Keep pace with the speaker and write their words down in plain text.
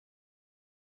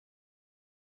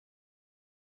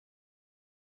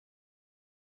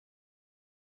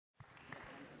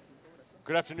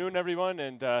Good afternoon, everyone,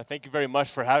 and thank you very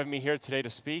much for having me here today to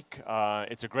speak.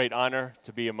 It's a great honor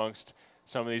to be amongst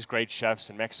some of these great chefs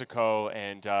in Mexico,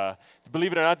 and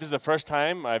believe it or not, this is the first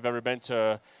time I've ever been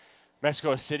to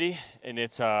Mexico City, and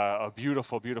it's a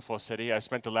beautiful, beautiful city. I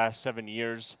spent the last 7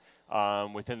 years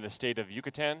within the state of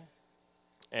Yucatan,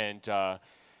 and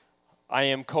I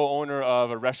am co-owner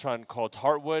of a restaurant called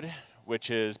Heartwood,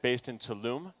 which is based in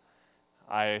Tulum.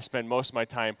 I spend most of my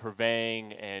time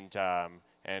purveying and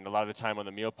a lot of the time on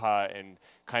the meal pot and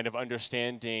kind of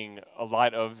understanding a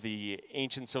lot of the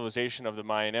ancient civilization of the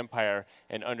Mayan Empire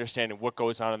and understanding what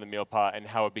goes on in the meal pot and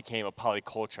how it became a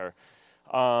polyculture.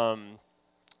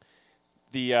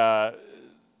 The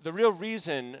real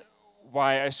reason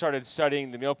why I started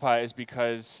studying the meal pot is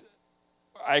because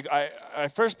I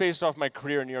first based off my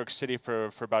career in New York City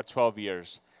for about 12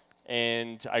 years.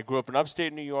 And I grew up in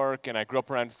upstate New York, and I grew up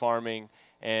around farming,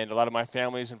 and a lot of my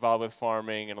family is involved with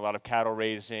farming and a lot of cattle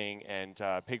raising and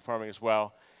pig farming as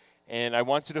well. And I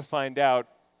wanted to find out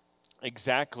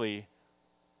exactly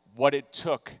what it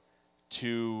took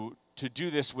to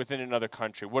do this within another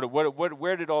country.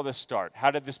 Where did all this start? How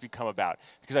did this become about?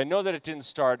 Because I know that it didn't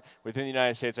start within the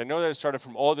United States. I know that it started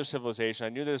from older civilization. I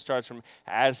knew that it started from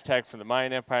Aztec, from the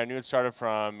Mayan Empire. I knew it started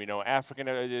from African.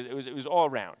 It was all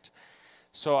around.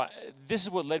 So this is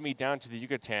what led me down to the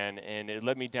Yucatan, and it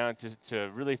led me down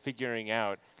to really figuring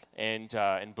out and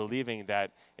believing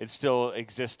that it still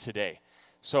exists today.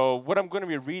 So what I'm going to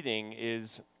be reading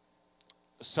is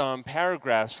some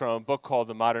paragraphs from a book called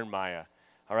The Modern Maya.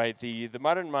 All right, the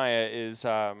Modern Maya is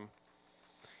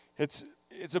it's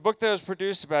a book that was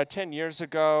produced about 10 years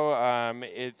ago.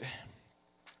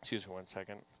 Excuse me one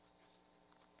second.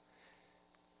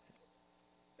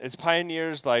 It's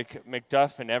pioneers like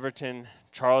Macduff and Everton,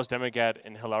 Charles Demagat,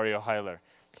 and Hilario Heiler,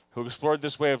 who explored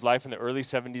this way of life in the early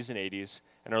 70s and 80s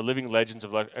and are living legends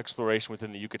of exploration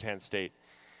within the Yucatan state.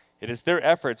 It is their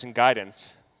efforts and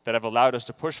guidance that have allowed us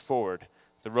to push forward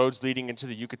the roads leading into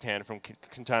the Yucatan from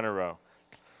Quintana Roo.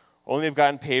 Only have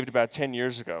gotten paved about 10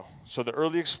 years ago, so the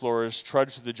early explorers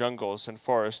trudged through the jungles and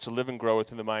forests to live and grow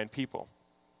within the Mayan people.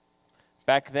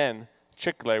 Back then,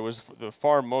 chicle was the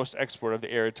far most export of the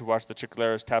area to watch the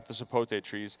chicleros tap the sapote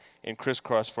trees in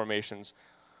crisscross formations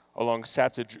along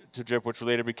sap to drip, which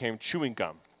later became chewing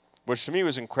gum, which to me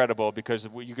was incredible because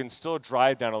you can still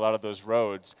drive down a lot of those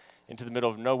roads into the middle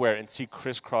of nowhere and see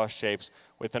crisscross shapes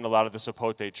within a lot of the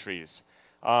sapote trees.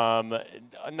 Not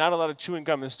a lot of chewing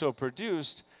gum is still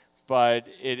produced, but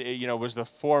it was the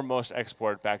foremost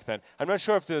export back then. I'm not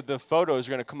sure if the photos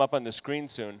are going to come up on the screen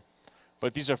soon,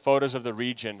 but these are photos of the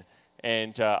region.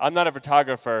 And I'm not a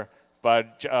photographer,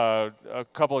 but a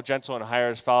couple of gentlemen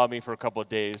hires followed me for a couple of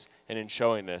days and in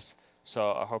showing this.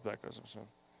 So I hope that goes up soon.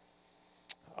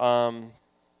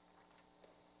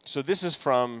 So this is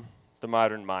from the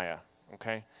Modern Maya,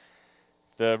 okay?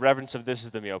 The reference of this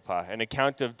is the Milpa, an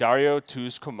account of Dario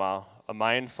Tuz Comal, a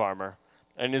Mayan farmer,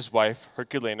 and his wife,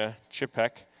 Herculena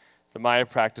Chipek, the Maya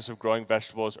practice of growing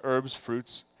vegetables, herbs,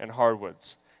 fruits, and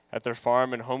hardwoods at their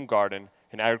farm and home garden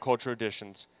in agricultural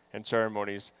traditions and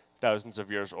ceremonies thousands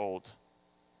of years old.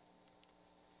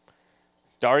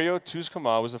 Dario Tuz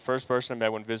Comal was the first person I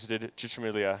met when visited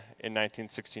Chichimilia in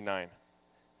 1969.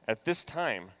 At this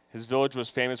time, his village was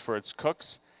famous for its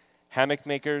cooks, hammock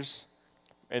makers,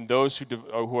 and those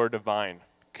who are divine,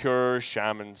 curers,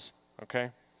 shamans,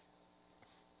 okay?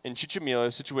 In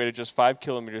Chichimilia, situated just 5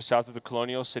 kilometers south of the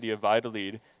colonial city of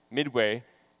Valladolid, midway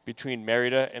between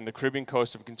Merida and the Caribbean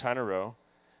coast of Quintana Roo,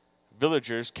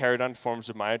 villagers carried on forms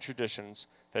of Maya traditions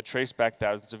that trace back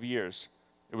thousands of years.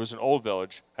 It was an old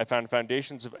village. I found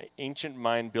foundations of ancient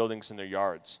Mayan buildings in their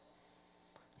yards.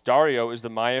 Dario is the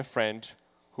Maya friend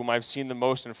whom I've seen the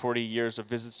most in 40 years of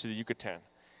visits to the Yucatan.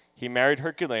 He married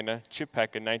Herculena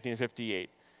Chipek in 1958.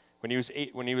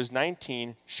 When he was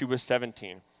 19, she was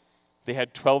 17. They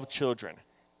had 12 children,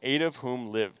 8 of whom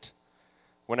lived.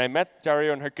 When I met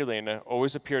Dario and Herculena,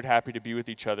 always appeared happy to be with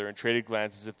each other and traded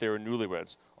glances as if they were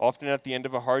newlyweds. Often at the end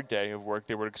of a hard day of work,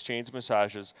 they would exchange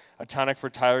massages, a tonic for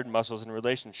tired muscles and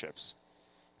relationships.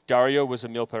 Dario was a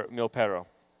milpero.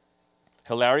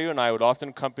 Hilario and I would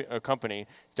often accompany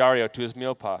Dario to his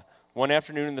milpa. One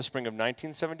afternoon in the spring of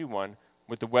 1971,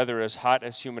 with the weather as hot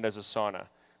as humid as a sauna,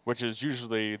 which is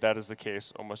usually, that is the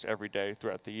case almost every day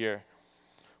throughout the year.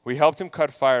 We helped him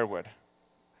cut firewood.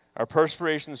 Our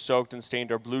perspiration soaked and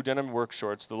stained our blue denim work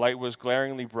shorts. The light was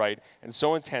glaringly bright and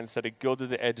so intense that it gilded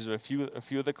the edges of a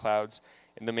few of the clouds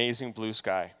in the amazing blue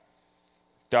sky.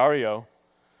 Dario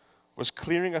was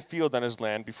clearing a field on his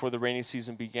land before the rainy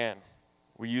season began.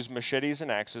 We used machetes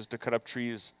and axes to cut up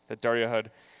trees that Dario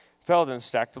had felled and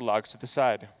stacked the logs to the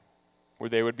side, where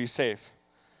they would be safe.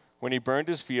 When he burned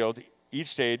his field,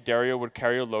 Each day, Dario would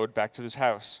carry a load back to his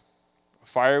house.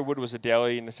 Firewood was a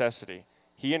daily necessity.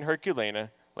 He and Herculena,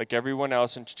 like everyone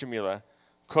else in Chichimila,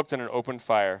 cooked on an open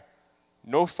fire.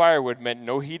 No firewood meant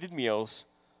no heated meals,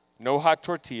 no hot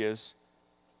tortillas,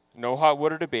 no hot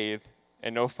water to bathe,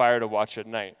 and no fire to watch at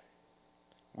night.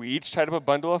 We each tied up a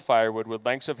bundle of firewood with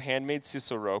lengths of handmade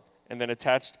sisal rope and then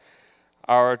attached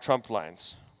our trump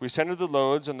lines. We centered the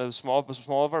loads on the small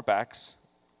of our backs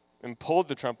and pulled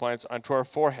the trump lines onto our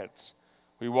foreheads.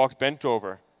 We walked bent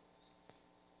over.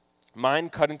 Mine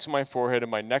cut into my forehead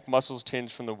and my neck muscles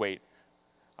tinged from the weight.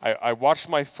 I watched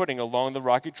my footing along the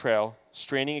rocky trail,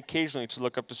 straining occasionally to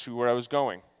look up to see where I was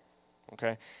going.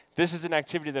 Okay? This is an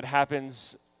activity that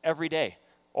happens every day,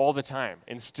 all the time.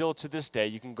 And still to this day,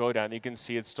 you can go down, you can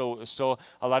see it's still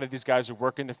a lot of these guys are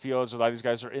working the fields, a lot of these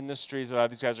guys are in the streets, a lot of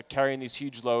these guys are carrying these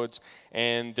huge loads,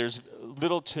 and there's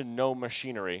little to no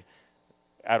machinery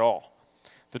at all.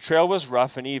 The trail was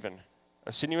rough and even,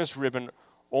 a sinuous ribbon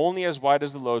only as wide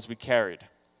as the loads we carried,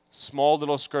 small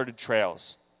little skirted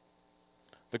trails.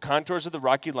 The contours of the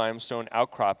rocky limestone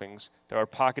outcroppings that are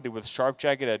pocketed with sharp,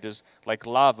 jagged edges like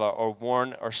lava or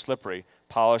worn or slippery,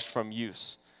 polished from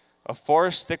use. A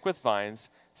forest thick with vines,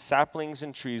 saplings,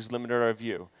 and trees limited our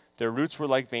view. Their roots were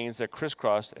like veins that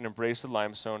crisscrossed and embraced the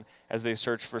limestone as they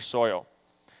searched for soil.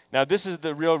 Now, this is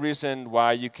the real reason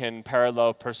why you can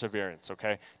parallel perseverance,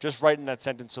 okay? Just right in that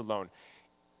sentence alone.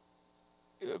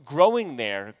 Growing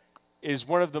there is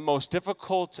one of the most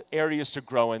difficult areas to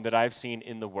grow in that I've seen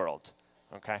in the world.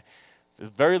 Okay, there's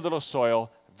very little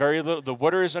soil, very little. The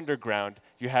water is underground.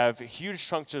 You have huge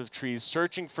trunks of trees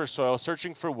searching for soil,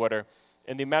 searching for water,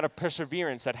 and the amount of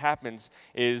perseverance that happens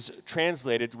is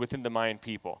translated within the Mayan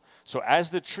people. So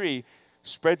as the tree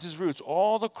spreads its roots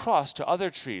all across to other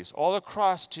trees, all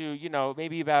across to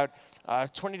maybe about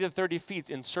 20 to 30 feet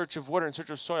in search of water, in search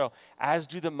of soil, as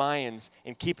do the Mayans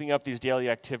in keeping up these daily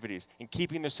activities, in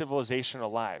keeping their civilization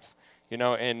alive.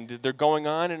 And they're going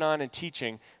on and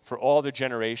teaching for all the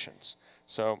generations.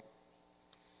 So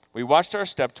we watched our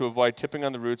step to avoid tipping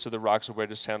on the roots of the rocks or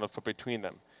wedges sandaled foot between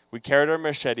them. We carried our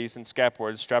machetes and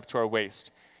scapboards strapped to our waist.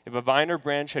 If a vine or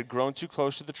branch had grown too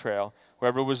close to the trail,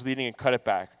 whoever was leading it cut it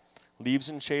back. Leaves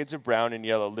in shades of brown and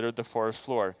yellow littered the forest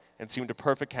floor and seemed a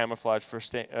perfect camouflage for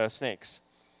snakes.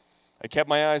 I kept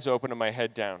my eyes open and my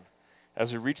head down.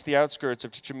 As we reached the outskirts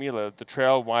of Chichimila, the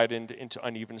trail widened into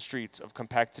uneven streets of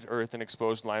compacted earth and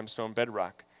exposed limestone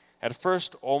bedrock. At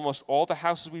first, almost all the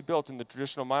houses we built in the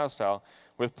traditional Maya style,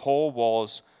 with pole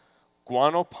walls,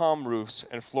 guano palm roofs,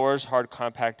 and floors hard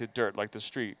compacted dirt like the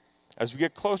street. As we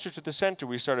get closer to the center,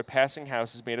 we started passing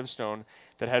houses made of stone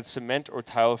that had cement or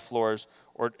tile floors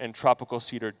and tropical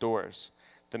cedar doors.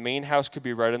 The main house could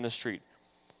be right on the street.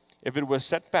 If it was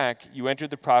set back, you entered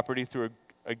the property through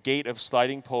a gate of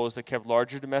sliding poles that kept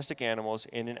larger domestic animals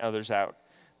in and others out.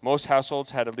 Most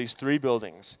households had at least 3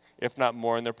 buildings, if not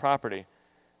more, in their property.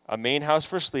 A main house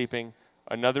for sleeping,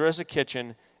 another as a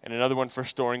kitchen, and another one for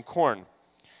storing corn.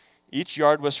 Each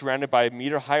yard was surrounded by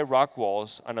meter-high rock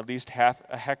walls on at least half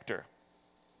a hectare.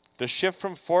 The shift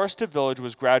from forest to village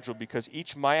was gradual because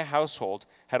each Maya household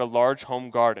had a large home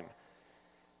garden,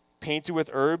 painted with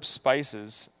herbs,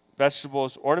 spices,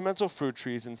 vegetables, ornamental fruit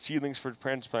trees, and seedlings for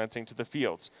transplanting to the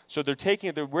fields. So they're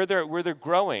taking where they're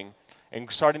growing and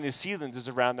starting the seedlings is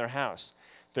around their house.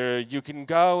 You can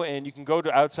go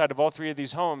to outside of all 3 of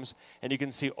these homes, and you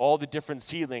can see all the different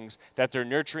seedlings that they're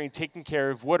nurturing, taking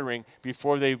care of, watering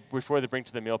before they bring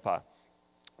to the milpa,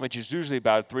 which is usually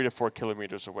about 3 to 4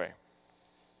 kilometers away.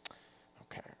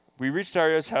 Okay. We reached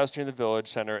Dario's house near the village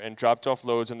center and dropped off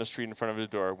loads on the street in front of the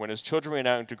door when his children ran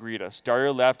out to greet us.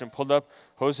 Dario laughed and pulled up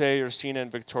Jose, Ursina,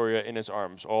 and Victoria in his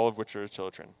arms, all of which are his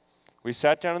children. We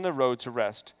sat down on the road to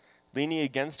rest, leaning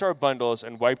against our bundles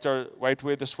and wiped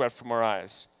away the sweat from our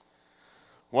eyes.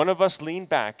 One of us leaned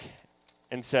back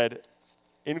and said,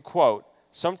 in quote,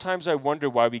 "Sometimes I wonder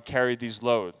why we carry these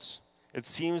loads. It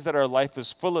seems that our life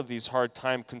is full of these hard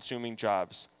time-consuming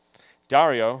jobs."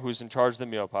 Dario, who's in charge of the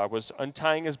milpa, was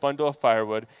untying his bundle of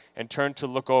firewood and turned to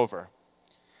look over.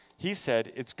 He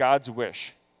said, "It's God's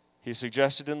wish." He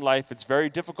suggested in life it's very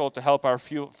difficult to help our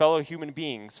fellow human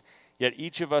beings, yet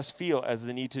each of us feel as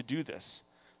the need to do this.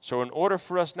 So in order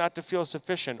for us not to feel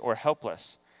sufficient or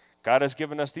helpless, God has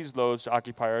given us these loads to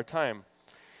occupy our time.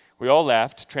 We all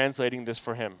laughed, translating this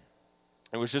for him.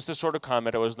 It was just the sort of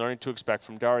comment I was learning to expect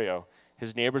from Dario.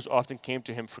 His neighbors often came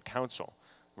to him for counsel,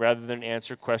 rather than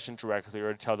answer questions directly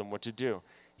or to tell them what to do.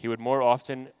 He would more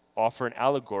often offer an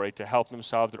allegory to help them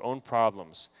solve their own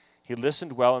problems. He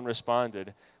listened well and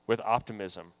responded with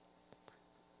optimism.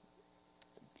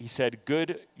 he said,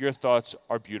 "Good, your thoughts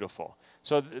are beautiful."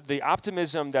 So the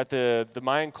optimism that the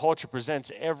Mayan culture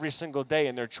presents every single day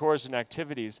in their chores and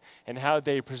activities and how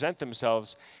they present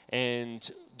themselves and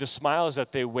the smiles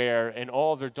that they wear and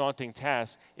all of their daunting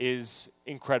tasks is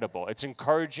incredible. It's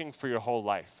encouraging for your whole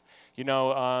life. You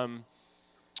know,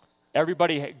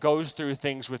 everybody goes through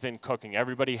things within cooking.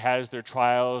 Everybody has their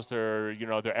trials, their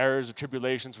errors or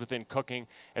tribulations within cooking,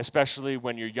 especially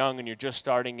when you're young and you're just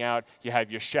starting out. You have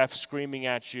your chef screaming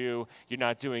at you, you're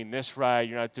not doing this right,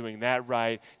 you're not doing that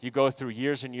right. You go through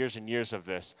years and years and years of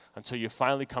this until you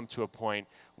finally come to a point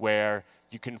where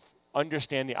you can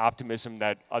understand the optimism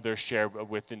that others share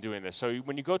with in doing this. So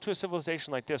when you go to a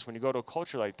civilization like this, when you go to a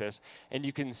culture like this, and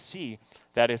you can see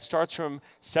that it starts from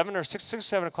 7 or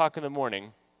 7 o'clock in the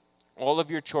morning, all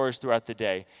of your chores throughout the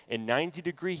day in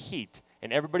 90-degree heat,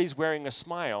 and everybody's wearing a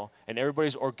smile, and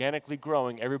everybody's organically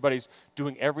growing, everybody's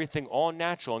doing everything all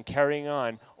natural and carrying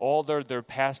on all their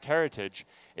past heritage,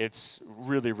 it's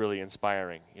really, really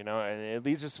inspiring, you know? And it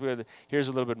leads us with, here's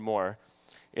a little bit more.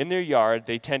 In their yard,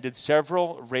 they tended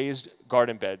several raised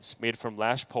garden beds made from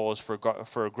lash poles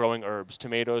for growing herbs,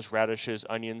 tomatoes, radishes,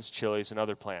 onions, chilies, and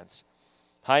other plants,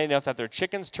 high enough that their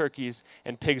chickens, turkeys,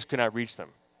 and pigs could not reach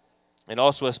them, and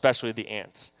also especially the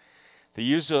ants. They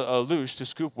used a luge to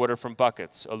scoop water from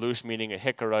buckets, a luge meaning a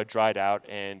hickory dried out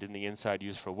and in the inside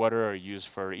used for water or used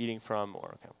for eating from.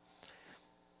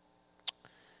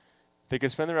 They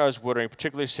could spend their hours watering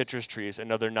particularly citrus trees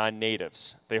and other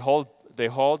non-natives. They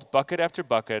hauled bucket after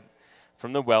bucket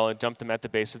from the well and dumped them at the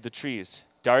base of the trees.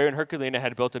 Dario and Herculina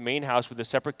had built a main house with a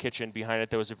separate kitchen behind it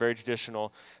that was a very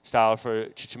traditional style for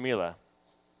Chichimila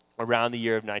around the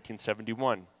year of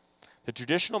 1971. The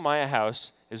traditional Maya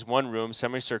house is one room,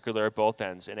 semicircular at both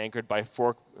ends, and anchored by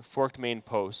forked main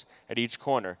posts at each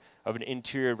corner of an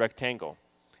interior rectangle.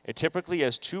 It typically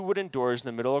has 2 wooden doors in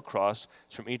the middle across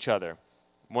from each other,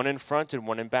 one in front and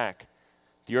one in back.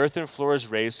 The earthen floor is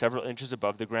raised several inches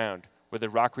above the ground, with a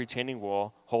rock retaining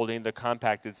wall holding the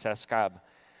compacted saskab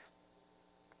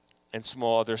and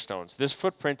small other stones. This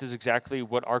footprint is exactly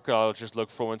what archaeologists look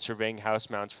for when surveying house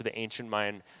mounts for the ancient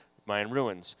Mayan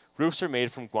ruins. Roofs are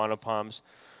made from guano palms,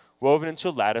 woven into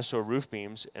lattice or roof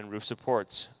beams and roof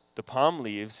supports. The palm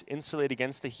leaves insulate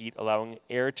against the heat, allowing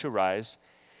air to rise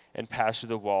and pass through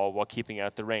the wall while keeping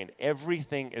out the rain.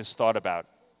 Everything is thought about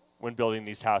when building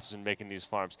these houses and making these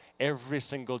farms. Every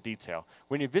single detail.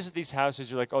 When you visit these houses,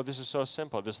 you're like, oh, this is so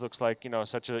simple. This looks like,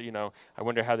 such a, I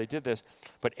wonder how they did this.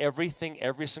 But everything,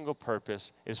 every single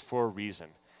purpose is for a reason.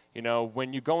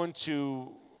 When you go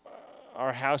into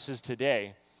our houses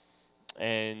today,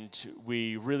 and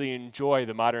we really enjoy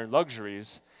the modern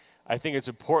luxuries, I think it's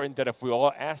important that if we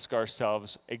all ask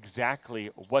ourselves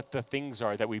exactly what the things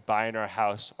are that we buy in our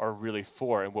house are really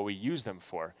for and what we use them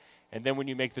for. And then when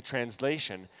you make the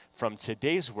translation from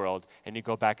today's world and you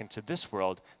go back into this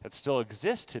world that still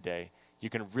exists today, you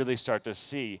can really start to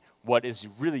see what is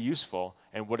really useful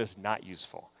and what is not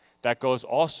useful. That goes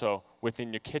also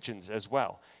within your kitchens as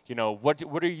well.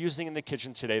 What are you using in the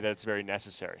kitchen today that's very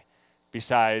necessary?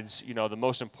 Besides, the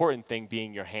most important thing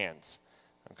being your hands,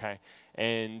 okay?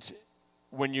 And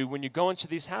when you go into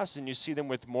these houses and you see them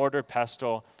with mortar,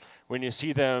 pestle, when you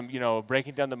see them,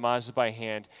 breaking down the mazes by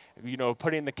hand,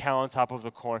 putting the cow on top of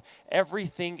the corn,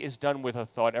 everything is done with a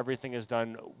thought. Everything is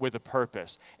done with a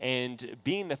purpose. And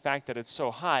being the fact that it's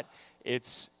so hot,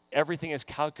 everything is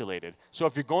calculated. So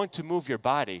if you're going to move your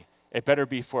body, it better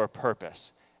be for a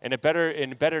purpose. And it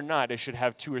better not. It should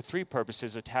have 2 or 3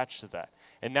 purposes attached to that.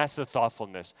 And that's the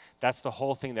thoughtfulness. That's the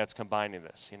whole thing that's combining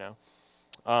this,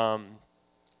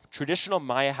 Traditional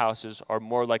Maya houses are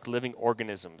more like living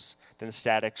organisms than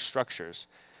static structures,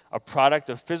 a product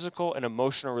of physical and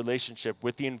emotional relationship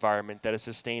with the environment that is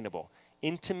sustainable,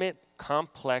 intimate,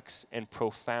 complex, and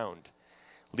profound.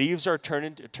 Leaves are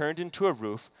turned into a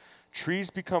roof, trees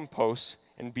become posts,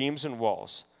 and beams and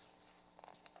walls.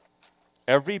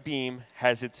 Every beam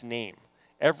has its name.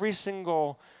 Every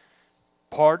single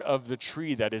part of the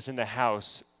tree that is in the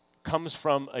house comes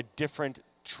from a different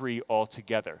tree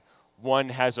altogether. One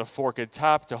has a forked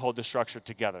top to hold the structure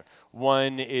together.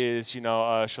 One is, a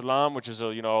shalam, which is a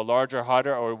larger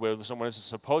harder, or where someone is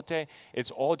a sapote.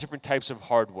 It's all different types of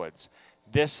hardwoods.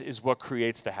 This is what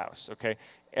creates the house, okay?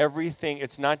 Everything,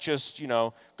 it's not just,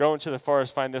 go into the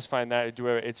forest, find this, find that, do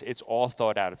it. It's all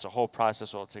thought out. It's a whole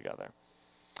process altogether.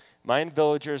 Mayan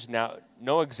villagers now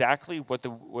know exactly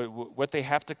what they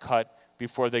have to cut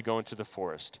before they go into the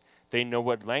forest. They know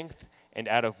what length and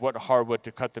out of what hardwood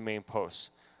to cut the main posts.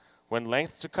 When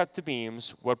length to cut the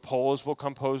beams, what poles will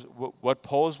compose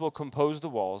the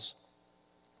walls,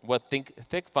 what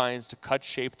thick vines to cut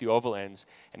shape the oval ends,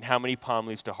 and how many palm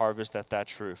leaves to harvest that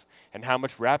thatched roof, and how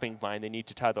much wrapping vine they need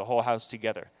to tie the whole house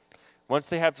together. Once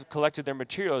they have collected their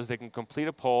materials, they can complete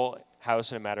a pole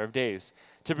house in a matter of days.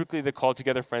 Typically, they call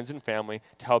together friends and family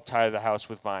to help tie the house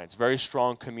with vines. Very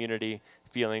strong community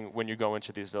feeling when you go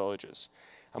into these villages.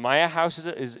 A Maya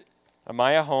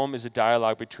home is a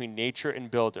dialogue between nature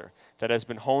and builder that has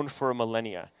been honed for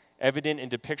millennia, evident in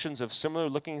depictions of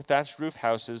similar-looking thatched roof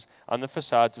houses on the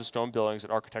facades of stone buildings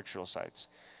at architectural sites,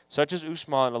 such as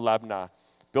Uxmal and Alabna,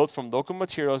 built from local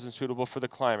materials and suitable for the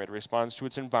climate, responds to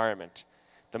its environment.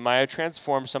 The Maya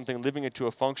transforms something living into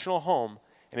a functional home,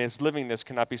 and its livingness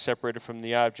cannot be separated from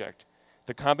the object.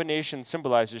 The combination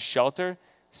symbolizes shelter,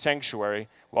 sanctuary,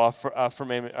 while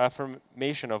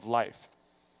affirmation of life.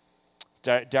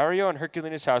 Dario and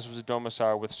Herculena's house was a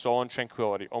domicile with soul and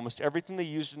tranquility. Almost everything they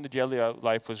used in the daily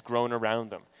life was grown around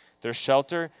them. Their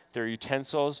shelter, their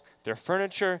utensils, their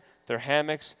furniture, their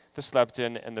hammocks, they slept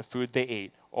in, and the food they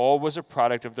ate. All was a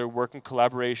product of their work in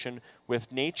collaboration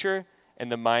with nature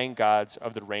and the Mayan gods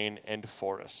of the rain and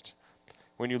forest.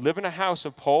 When you live in a house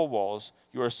of pole walls,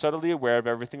 you are subtly aware of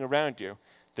everything around you.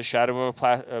 The shadow of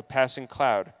a passing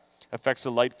cloud affects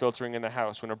the light filtering in the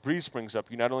house. When a breeze springs up,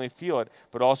 you not only feel it,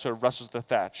 but also it rustles the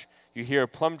thatch. You hear a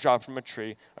plum drop from a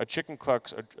tree, a chicken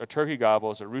clucks, a turkey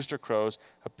gobbles, a rooster crows,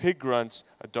 a pig grunts,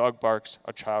 a dog barks,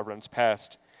 a child runs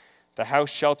past. The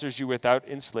house shelters you without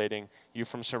insulating you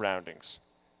from surroundings.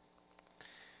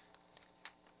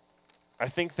 I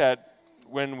think that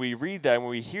when we read that,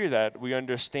 when we hear that, we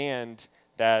understand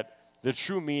that the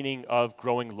true meaning of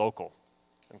growing local.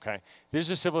 Okay, this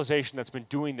is a civilization that's been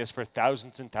doing this for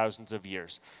thousands and thousands of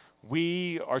years.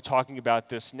 We are talking about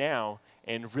this now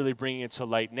and really bringing it to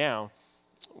light now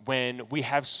when we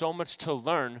have so much to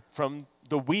learn from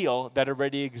the wheel that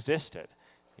already existed.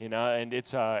 You know, and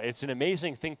it's an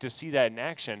amazing thing to see that in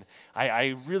action.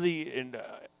 I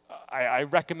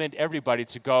recommend everybody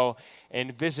to go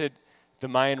and visit the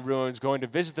Mayan ruins, going to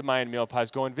visit the Mayan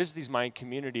milpas, go and visit these Mayan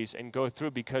communities and go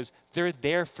through, because they're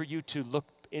there for you to look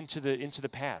into the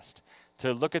past,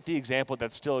 to look at the example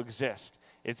that still exists.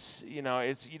 It's, you know,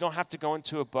 you don't have to go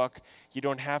into a book. You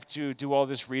don't have to do all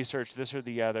this research, this or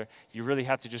the other. You really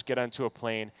have to just get onto a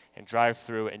plane and drive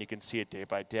through, and you can see it day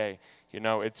by day. You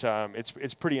know,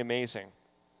 it's pretty amazing.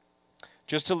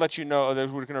 Just to let you know,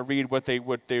 we're going to read what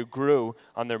they grew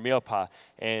on their milpa.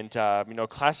 And, you know,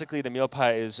 classically the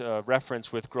milpa is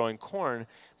referenced with growing corn,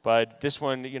 but this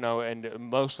one, you know, and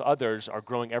most others are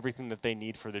growing everything that they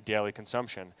need for their daily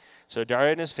consumption. So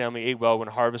Dario and his family ate well when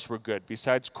harvests were good.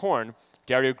 Besides corn,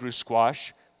 Dario grew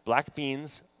squash, black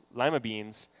beans, lima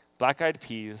beans, black-eyed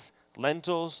peas,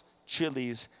 lentils,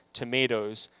 chilies,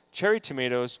 tomatoes, cherry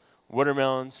tomatoes,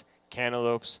 watermelons,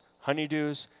 cantaloupes,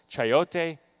 honeydews,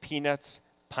 chayote, peanuts,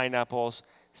 pineapples,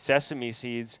 sesame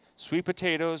seeds, sweet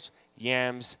potatoes,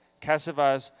 yams,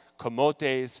 cassavas,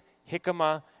 camotes,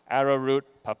 jicama, arrowroot,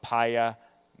 papaya,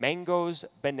 mangoes,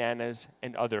 bananas,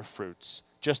 and other fruits.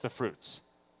 Just the fruits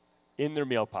in their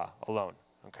milpa alone,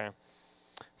 okay?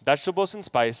 Vegetables and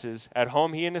spices. At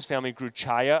home, he and his family grew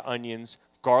chaya, onions,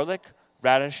 garlic,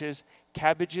 radishes,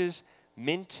 cabbages,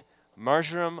 mint,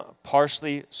 marjoram,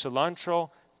 parsley, cilantro,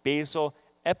 basil,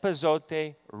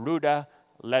 epazote, ruda,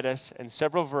 lettuce, and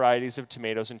several varieties of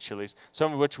tomatoes and chilies,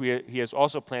 some of which he has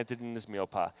also planted in his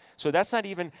milpa. So they're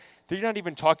not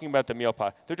even talking about the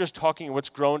milpa. They're just talking what's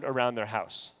grown around their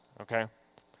house, okay?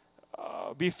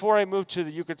 Before I moved to the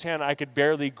Yucatan, I could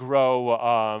barely grow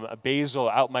a basil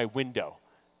out my window,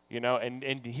 you know,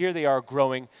 and here they are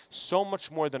growing so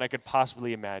much more than I could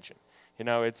possibly imagine. You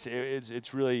know, it's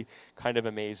really kind of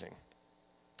amazing.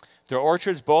 Their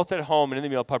orchards, both at home and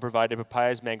in the milpa, provided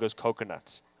papayas, mangoes,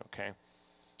 coconuts, okay?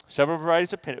 Several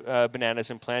varieties of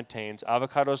bananas and plantains,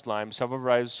 avocados, limes, several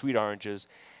varieties of sweet oranges,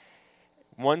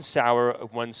 one sour,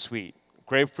 one sweet.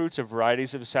 Grapefruits of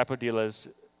varieties of sapodillas,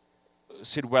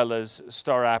 ciruelas,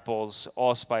 star apples,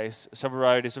 allspice, several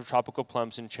varieties of tropical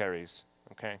plums and cherries,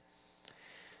 okay?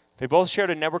 They both shared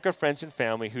a network of friends and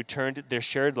family who turned their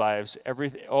shared lives,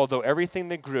 although everything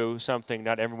they grew something,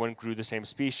 not everyone grew the same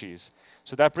species.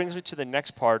 So that brings me to the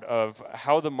next part of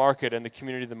how the market and the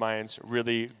community of the Mayans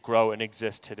really grow and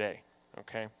exist today,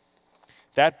 okay?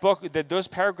 Those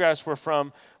paragraphs were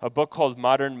from a book called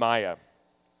Modern Maya.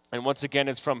 And once again,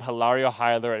 it's from Hilario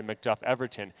Heiler and McDuff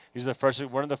Everton. He's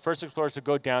one of the first explorers to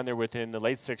go down there within the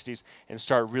late 60s and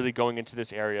start really going into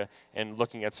this area and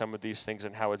looking at some of these things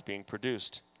and how it's being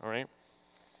produced, all right?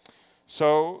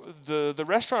 So the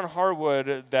restaurant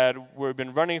Heartwood that we've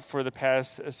been running for the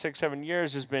past 6-7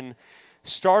 years has been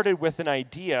started with an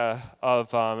idea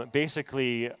of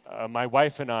basically my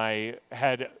wife and I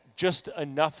had just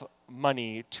enough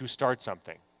money to start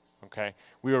something, okay?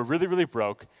 We were really, really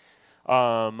broke.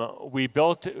 We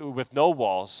built with no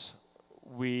walls.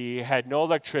 We had no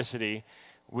electricity.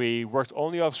 We worked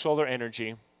only off solar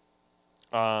energy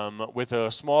with a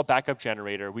small backup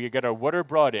generator. We got our water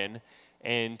brought in,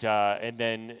 and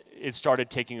then it started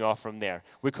taking off from there.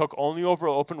 We cook only over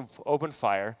open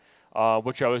fire,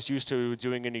 which I was used to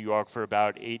doing in New York for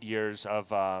about 8 years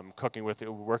of working with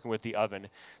the oven.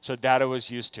 So that I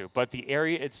was used to. But the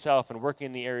area itself and working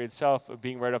in the area itself,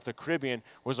 being right off the Caribbean,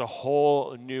 was a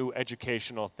whole new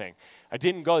educational thing. I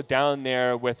didn't go down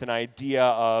there with an idea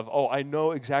of, oh, I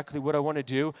know exactly what I want to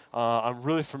do. I'm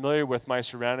really familiar with my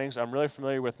surroundings. I'm really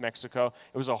familiar with Mexico.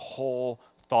 It was a whole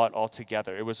thought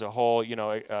altogether. It was a whole,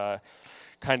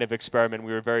 kind of experiment.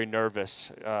 We were very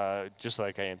nervous, just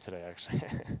like I am today, actually.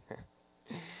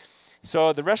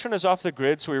 So the restaurant is off the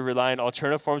grid, so we rely on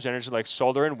alternative forms of energy like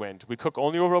solar and wind. We cook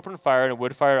only over open fire in a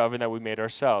wood fire oven that we made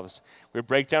ourselves. We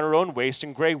break down our own waste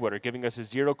in gray water, giving us a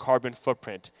zero carbon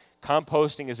footprint.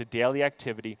 Composting is a daily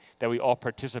activity that we all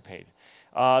participate.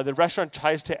 The restaurant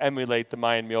tries to emulate the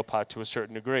Mayan meal pot to a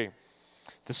certain degree.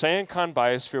 The Sayankan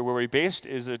biosphere where we're based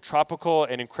is tropical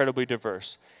and incredibly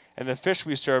diverse. And the fish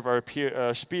we serve are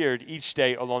speared each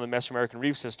day along the Mesamerican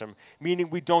reef system, meaning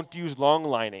we don't use long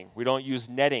lining, we don't use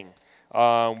netting.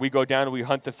 We go down and we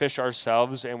hunt the fish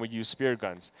ourselves, and we use spear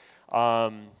guns.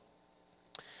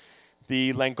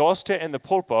 The langosta and the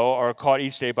pulpo are caught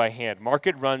each day by hand.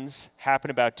 Market runs happen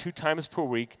about 2 times per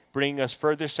week, bringing us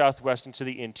further southwest into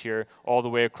the interior, all the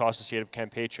way across the state of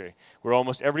Campeche, where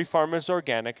almost every farm is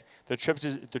organic. The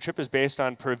trip is based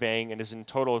on purveying and is in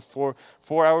total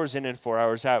 4 hours in and 4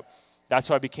 hours out. That's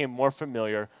how I became more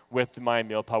familiar with the Mayan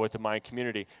meal pot, with the Mayan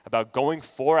community, about going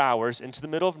 4 hours into the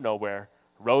middle of nowhere,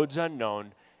 roads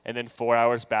unknown, and then 4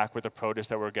 hours back with the produce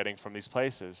that we're getting from these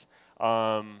places.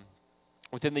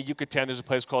 Within the Yucatan, there's a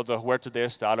place called the Huerto de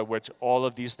Estado, which all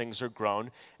of these things are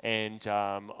grown, and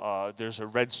there's a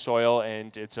red soil,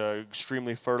 and it's an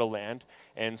extremely fertile land.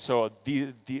 And so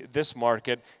this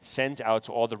market sends out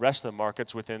to all the rest of the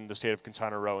markets within the state of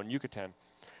Quintana Roo and Yucatan.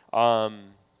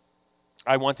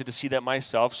 I wanted to see that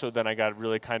myself, so then I got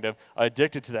really kind of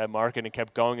addicted to that market and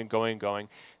kept going and going and going.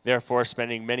 Therefore,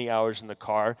 spending many hours in the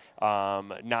car,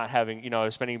 not having,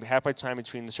 spending half my time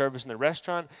between the service in the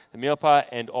restaurant, the meal pot,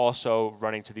 and also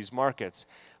running to these markets.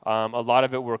 A lot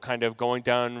of it were kind of going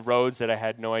down roads that I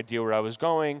had no idea where I was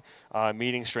going,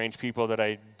 meeting strange people that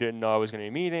I didn't know I was going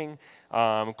to be meeting,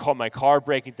 my car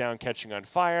breaking down, catching on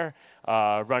fire,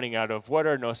 running out of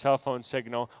water, no cell phone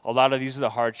signal. A lot of these are the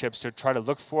hardships to try to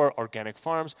look for organic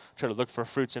farms, try to look for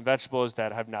fruits and vegetables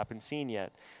that have not been seen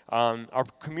yet. Our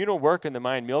communal work in the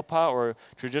Mayan meal pot, or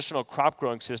traditional crop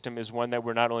growing system, is one that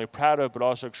we're not only proud of, but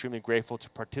also extremely grateful to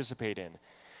participate in.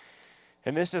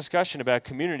 In this discussion about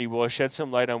community, we'll shed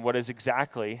some light on what is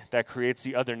exactly that creates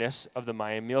the otherness of the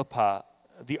Mayan meal pot,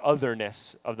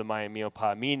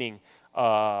 meaning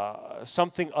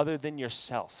something other than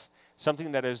yourself,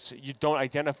 something that you don't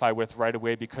identify with right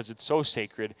away because it's so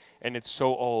sacred and it's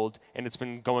so old and it's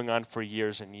been going on for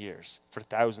years and years, for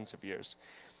thousands of years.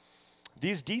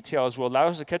 These details will allow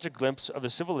us to catch a glimpse of a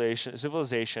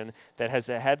civilization that has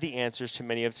had the answers to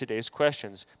many of today's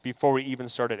questions before we even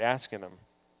started asking them.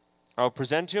 I'll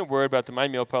present you a word about the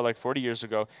Mayan meal pot like 40 years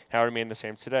ago, and how it remained the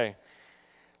same today.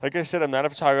 Like I said, I'm not a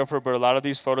photographer, but a lot of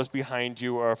these photos behind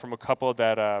you are from a couple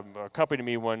that accompanied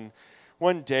me one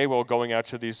day while going out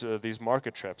to these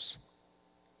market trips.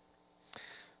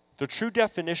 The true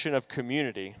definition of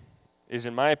community is,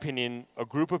 in my opinion, a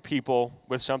group of people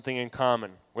with something in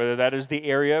common, whether that is the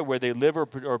area where they live or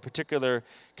particular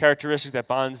characteristics that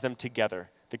bonds them together.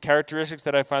 The characteristics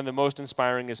that I find the most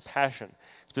inspiring is passion,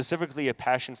 specifically a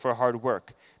passion for hard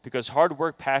work, because hard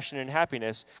work, passion, and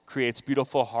happiness creates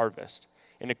beautiful harvest.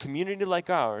 In a community like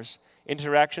ours,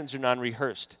 interactions are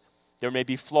non-rehearsed. There may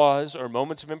be flaws or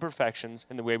moments of imperfections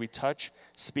in the way we touch,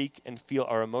 speak, and feel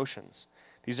our emotions.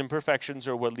 These imperfections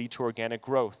are what lead to organic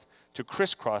growth, to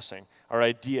crisscrossing our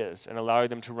ideas and allowing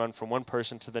them to run from one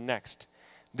person to the next.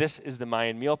 This is the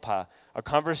Mayan meal pot, a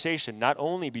conversation not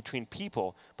only between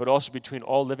people, but also between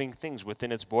all living things within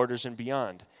its borders and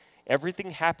beyond.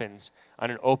 Everything happens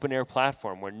on an open-air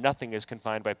platform where nothing is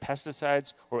confined by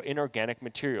pesticides or inorganic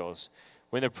materials.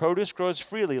 When the produce grows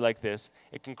freely like this,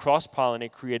 it can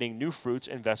cross-pollinate, creating new fruits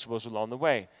and vegetables along the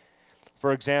way.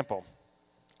 For example,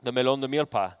 the melon de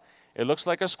milpa. It looks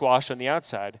like a squash on the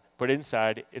outside, but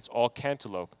inside it's all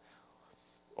cantaloupe.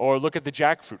 Or look at the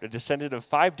jackfruit, a descendant of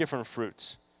 5 different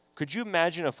fruits. Could you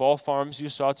imagine if all farms you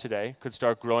saw today could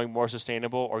start growing more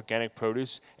sustainable organic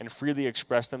produce and freely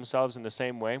express themselves in the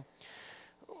same way?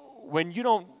 When you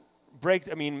don't break,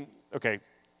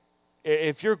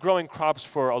 if you're growing crops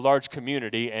for a large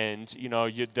community and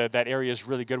that area is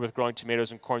really good with growing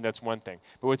tomatoes and corn, that's one thing.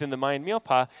 But within the Mayan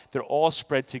milpa, they're all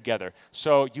spread together.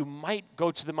 So you might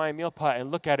go to the Mayan milpa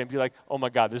and look at it and be like, oh my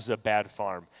God, this is a bad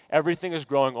farm. Everything is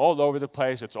growing all over the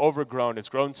place. It's overgrown. It's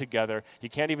grown together. You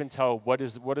can't even tell what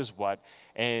is what.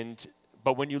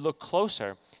 But when you look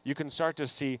closer, you can start to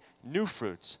see new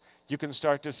fruits. You can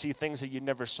start to see things that you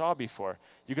never saw before.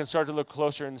 You can start to look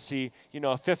closer and see, a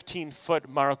 15-foot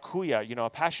maracuya, a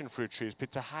passion fruit tree,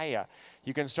 pitahaya.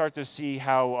 You can start to see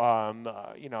how,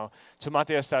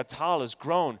 tomate estatal is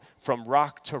grown from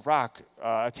rock to rock,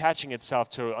 attaching itself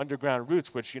to underground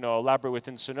roots, which, elaborate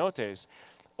within cenotes.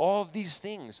 All of these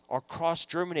things are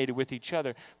cross-germinated with each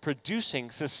other, producing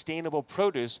sustainable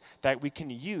produce that we can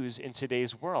use in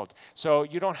today's world. So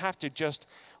you don't have to just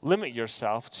limit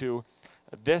yourself to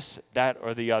this, that,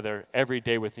 or the other every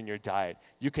day within your diet.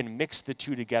 You can mix the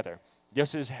two together.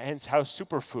 This is hence how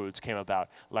superfoods came about,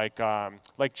 like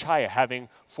chaya having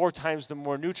 4 times the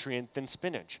more nutrient than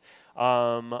spinach,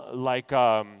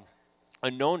 anona,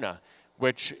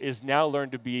 which is now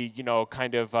learned to be,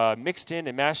 mixed in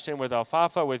and mashed in with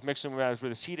alfalfa, mixed in with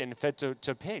the seed and fed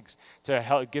to pigs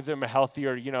to give them a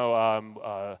healthier,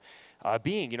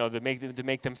 being, to make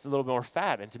them a little more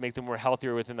fat and to make them more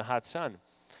healthier within the hot sun.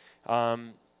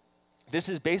 This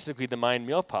is basically the Mayan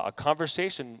milpa, a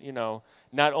conversation,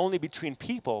 not only between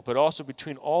people, but also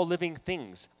between all living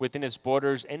things within its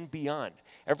borders and beyond.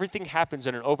 Everything happens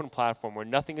on an open platform where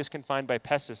nothing is confined by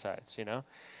pesticides,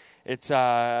 It's,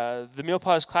 the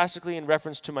milpa is classically in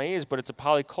reference to maize, but it's a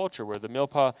polyculture where the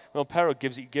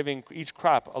milpero giving each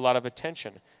crop a lot of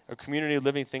attention, a community of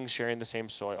living things sharing the same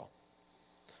soil.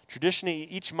 Traditionally,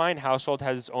 each Mayan household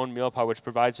has its own milpa, which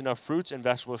provides enough fruits and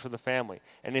vegetables for the family.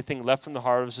 Anything left from the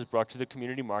harvest is brought to the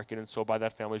community market and sold by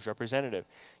that family's representative,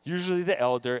 usually the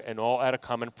elder, and all at a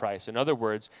common price. In other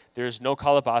words, there is no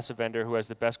kalabasa vendor who has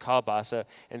the best kalabasa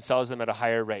and sells them at a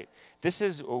higher rate. This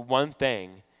is one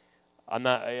thing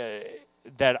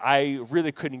that I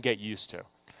really couldn't get used to.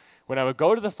 When I would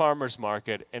go to the farmer's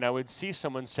market and I would see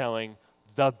someone selling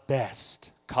the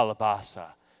best kalabasa,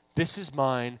 this is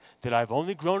mine that I've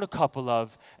only grown a couple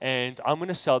of, and I'm going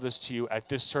to sell this to you at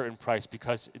this certain price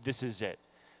because this is it.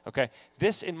 Okay?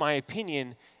 This, in my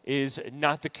opinion, is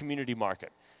not the community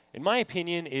market. In my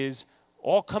opinion, is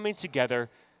all coming together,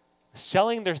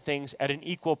 selling their things at an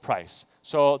equal price.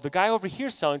 So the guy over here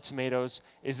selling tomatoes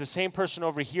is the same person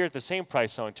over here at the same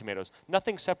price selling tomatoes.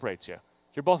 Nothing separates you.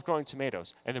 You're both growing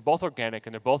tomatoes, and they're both organic,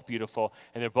 and they're both beautiful,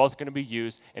 and they're both going to be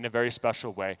used in a very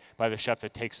special way by the chef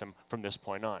that takes them from this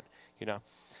point on.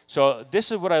 So this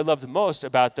is what I love the most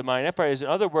about the Mayan Empire. Is in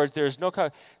other words, there's no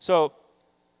so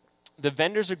the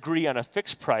vendors agree on a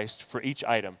fixed price for each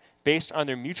item based on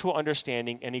their mutual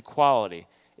understanding and equality.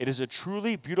 It is a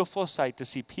truly beautiful sight to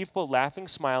see people laughing,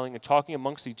 smiling, and talking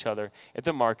amongst each other at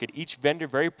the market, each vendor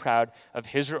very proud of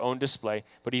his or own display,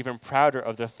 but even prouder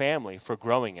of the family for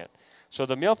growing it. So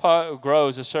the milpa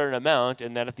grows a certain amount,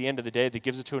 and then at the end of the day, they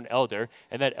gives it to an elder,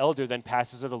 and that elder then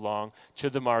passes it along to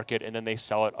the market, and then they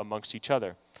sell it amongst each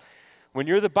other. When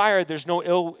you're the buyer, there's no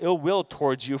ill will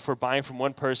towards you for buying from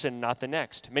one person and not the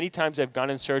next. Many times I've gone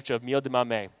in search of miel de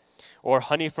mame, or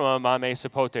honey from a mame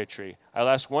sapote tree. I'll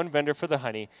ask one vendor for the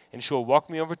honey, and she will walk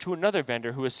me over to another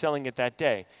vendor who is selling it that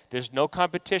day. There's no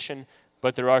competition,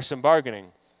 but there are some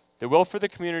bargaining. The will for the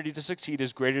community to succeed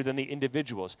is greater than the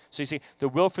individuals. So you see, the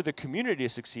will for the community to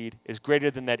succeed is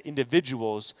greater than that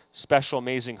individual's special,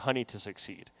 amazing honey to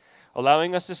succeed,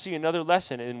 allowing us to see another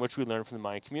lesson in which we learn from the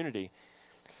Mayan community.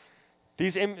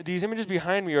 These images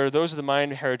behind me are those of the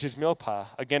Mayan heritage milpa.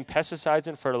 Again, pesticides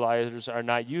and fertilizers are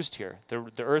not used here.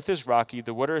 The earth is rocky.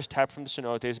 The water is tapped from the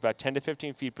cenotes about 10 to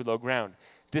 15 feet below ground.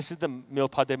 This is the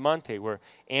milpa de monte, where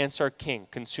ants are king,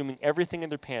 consuming everything in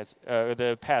their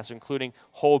paths, including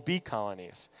whole bee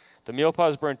colonies. The milpa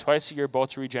is burned twice a year, both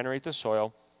to regenerate the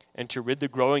soil and to rid the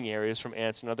growing areas from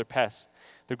ants and other pests.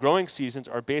 The growing seasons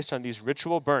are based on these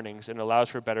ritual burnings and allows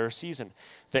for a better season.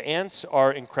 The ants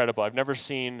are incredible. I've never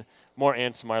seen more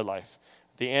ants in my life.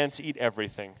 The ants eat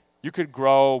everything. You could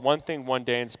grow one thing one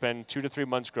day and spend 2 to 3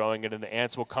 months growing it, and the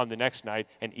ants will come the next night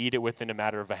and eat it within a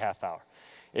matter of a half hour.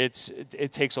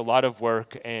 It takes a lot of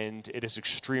work, and it is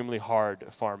extremely hard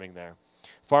farming there.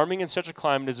 Farming in such a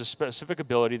climate is a specific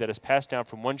ability that is passed down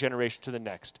from one generation to the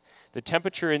next. The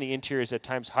temperature in the interior is at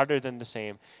times hotter than the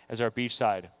same as our beach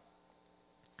side.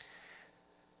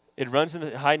 It runs in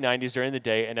the high 90s during the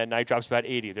day, and at night drops about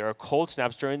 80. There are cold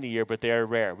snaps during the year, but they are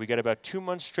rare. We get about 2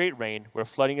 months straight rain, where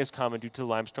flooding is common due to the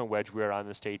limestone wedge we are on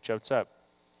the state jumps up.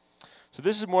 So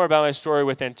this is more about my story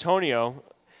with Antonio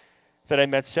that I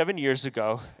met 7 years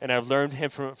ago, and I've learned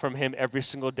from him every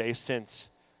single day since.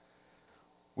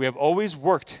 We have always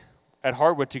worked at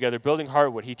Heartwood together, building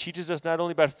Heartwood. He teaches us not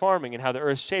only about farming and how the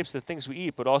earth shapes the things we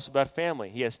eat, but also about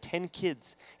family. He has 10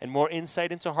 kids and more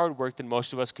insight into hard work than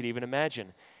most of us could even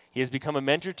imagine. He has become a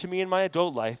mentor to me in my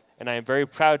adult life, and I am very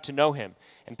proud to know him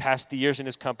and pass the years in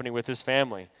his company with his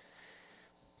family.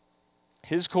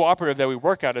 His cooperative that we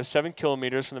work at is 7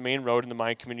 kilometers from the main road in the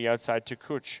Mayan community outside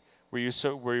Tucuch, where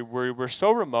we're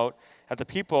so remote that the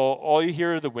people, all you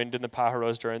hear are the wind and the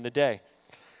pájaros during the day.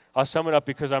 I'll sum it up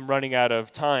because I'm running out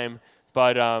of time,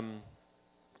 but I'm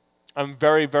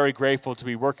very, very grateful to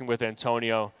be working with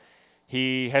Antonio.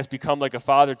 He has become like a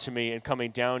father to me in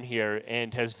coming down here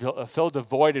and has filled a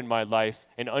void in my life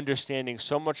in understanding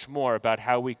so much more about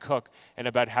how we cook and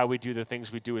about how we do the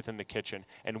things we do within the kitchen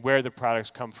and where the products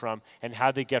come from and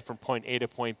how they get from point A to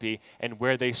point B and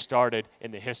where they started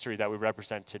in the history that we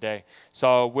represent today.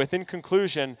 So within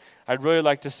conclusion, I'd really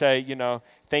like to say,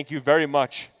 thank you very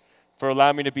much for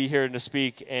allowing me to be here and to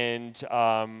speak. And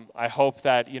I hope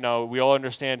that, we all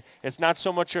understand it's not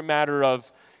so much a matter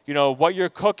of, what you're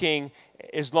cooking,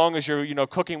 as long as you're,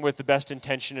 cooking with the best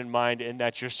intention in mind and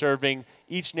that you're serving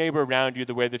each neighbor around you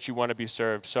the way that you want to be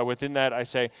served. So within that, I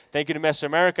say thank you to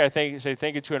Mesamérica. I say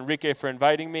thank you to Enrique for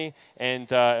inviting me,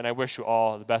 and I wish you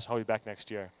all the best. I'll be back next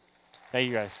year. Thank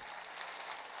you, guys.